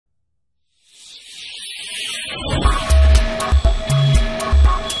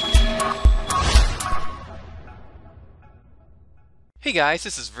Hey guys,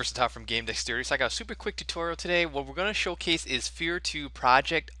 this is Versatile from GameDexterity. So I got a super quick tutorial today. What we're going to showcase is F.E.A.R 2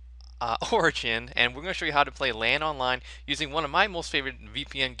 Project Origin, and we're going to show you how to play LAN online using one of my most favorite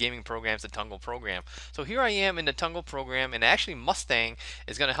VPN gaming programs, the Tunngle program. So here I am in the Tunngle program, and actually Mustang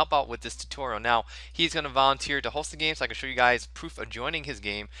is going to help out with this tutorial. Now, he's going to volunteer to host the game so I can show you guys proof of joining his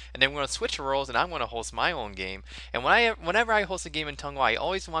game, and then we're going to switch roles and I'm going to host my own game. And whenever I host a game in Tunngle, I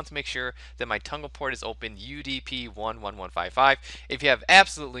always want to make sure that my Tunngle port is open UDP11155. If you have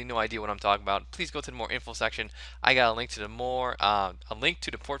absolutely no idea what I'm talking about, please go to the more info section. I got a link to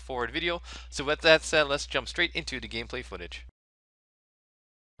the port forward video. So with that said, let's jump straight into the gameplay footage.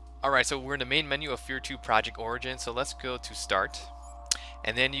 Alright, so we're in the main menu of F.E.A.R 2 Project Origin, so let's go to Start,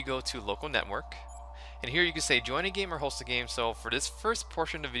 and then you go to Local Network, and here you can say join a game or host a game. So for this first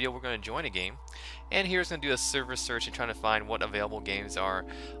portion of the video, we're going to join a game, and here it's going to do a server search and trying to find what available games are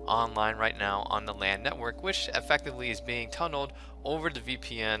online right now on the LAN network, which effectively is being tunneled over the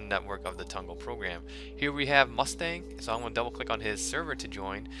VPN network of the Tunngle program. Here we have Mustang, so I'm going to double click on his server to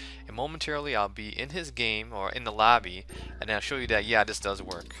join, and momentarily I'll be in his game or in the lobby, and I'll show you that yeah, this does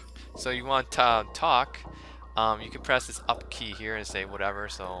work. So you want to talk, you can press this up key here and say whatever.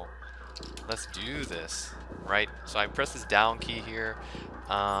 So let's do this, right? So I press this down key here,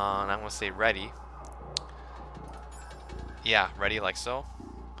 and I'm going to say ready. Yeah, ready, like so.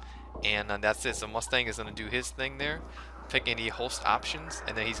 And that's it. So Mustang is going to do his thing there, pick any host options,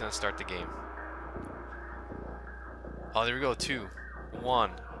 and then he's going to start the game. Oh, there we go. 2,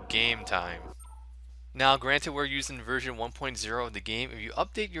 1, game time. Now, granted, we're using version 1.0 of the game. If you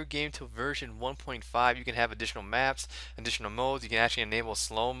update your game to version 1.5, you can have additional maps, additional modes. You can actually enable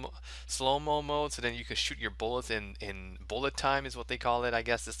slow-mo mode, so then you can shoot your bullets in bullet time is what they call it, I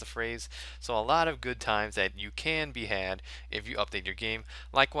guess is the phrase. So a lot of good times that you can be had if you update your game.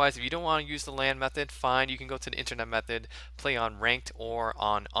 Likewise, if you don't want to use the LAN method, fine, you can go to the internet method, play on ranked or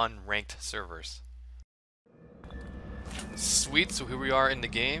on unranked servers. Sweet, so here we are in the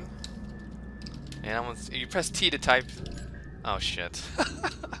game. And you press T to type. Oh shit.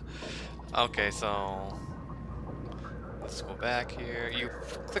 Okay, so let's go back here. You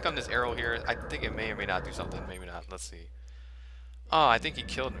click on this arrow here. I think it may or may not do something. Maybe not. Let's see. Oh, I think he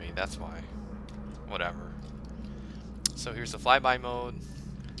killed me. That's why. Whatever. So here's the flyby mode.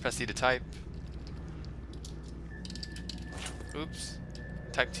 Press T to type. Oops.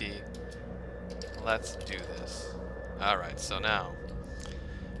 Type T. Let's do this. Alright, so now.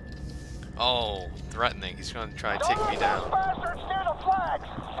 Oh, threatening. He's going to try to take me down.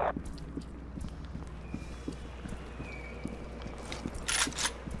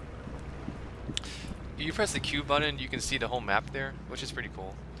 You press the Q button, you can see the whole map there, which is pretty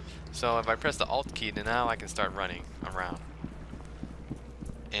cool. So if I press the Alt key, then now I can start running around.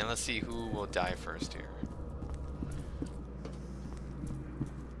 And let's see who will die first here.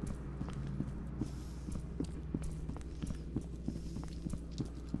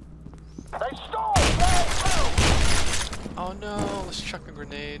 They stole that. Oh no, let's chuck a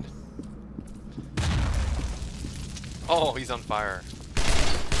grenade. Oh, he's on fire.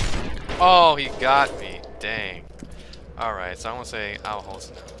 Oh, he got me. Dang. Alright, so I'm going to say I'll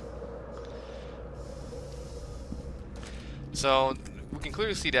host now. So we can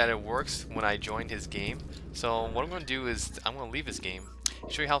clearly see that it works when I join his game. So what I'm going to do is I'm going to leave his game,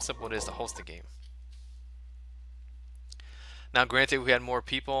 show you how simple it is to host a game. Now, granted, if we had more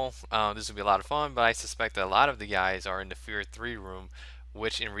people, this would be a lot of fun, but I suspect that a lot of the guys are in the F.E.A.R 3 room,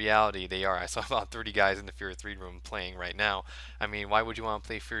 which in reality they are. I saw about 30 guys in the F.E.A.R 3 room playing right now. I mean, why would you want to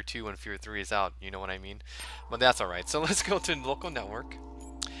play F.E.A.R 2 when F.E.A.R 3 is out? You know what I mean? But that's alright. So let's go to the local network,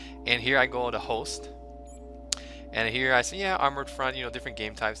 and here I go to host, and here I say, yeah, Armored Front, you know, different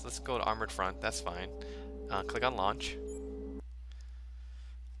game types. Let's go to Armored Front, that's fine. Click on launch.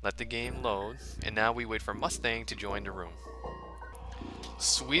 Let the game load, and now we wait for Mustang to join the room.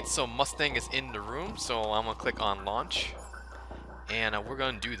 Sweet, so Mustang is in the room, so I'm going to click on launch, and we're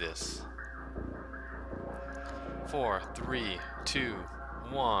going to do this. 4, 3, 2,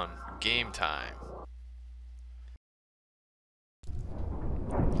 1, game time.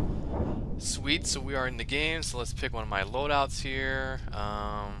 Sweet, so we are in the game, so let's pick one of my loadouts here.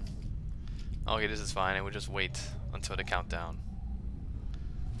 Okay, this is fine, and we'll just wait until the countdown.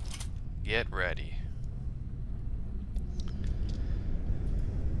 Get ready.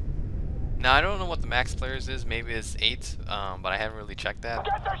 Now, I don't know what the max players is. Maybe it's 8, but I haven't really checked that.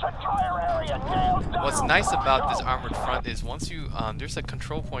 What's nice about this Armored Front is once you, there's a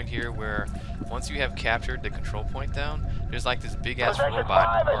control point here where once you have captured the control point down, there's like this big-ass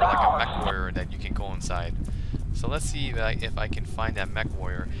robot or like a mech warrior that you can go inside. So let's see if I can find that mech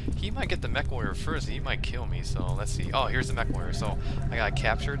warrior. He might get the mech warrior first. He might kill me. So let's see. Oh, here's the mech warrior. So I gotta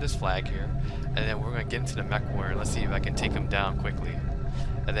capture this flag here, and then we're gonna get into the mech warrior. Let's see if I can take him down quickly.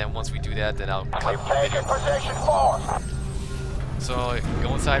 And then once we do that, then I'll cut We've the video. taken possession force. So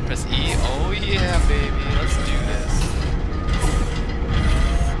go inside, press E. Oh yeah, baby. Let's do this.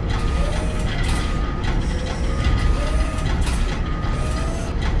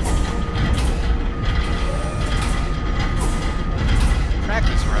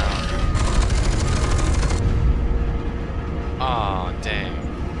 Practice round. Aw, dang.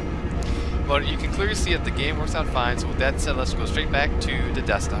 But you can clearly see that the game works out fine, so with that said, let's go straight back to the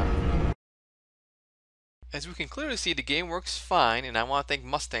desktop. As we can clearly see, the game works fine, and I want to thank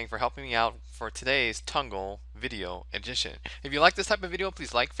Mustang for helping me out for today's Tunngle video edition. If you like this type of video,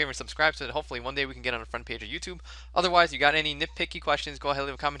 please like, favorite, and subscribe so that hopefully one day we can get on the front page of YouTube. Otherwise, if you got any nitpicky questions, go ahead and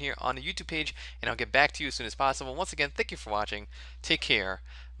leave a comment here on the YouTube page, and I'll get back to you as soon as possible. Once again, thank you for watching. Take care.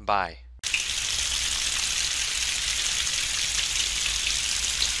 Bye.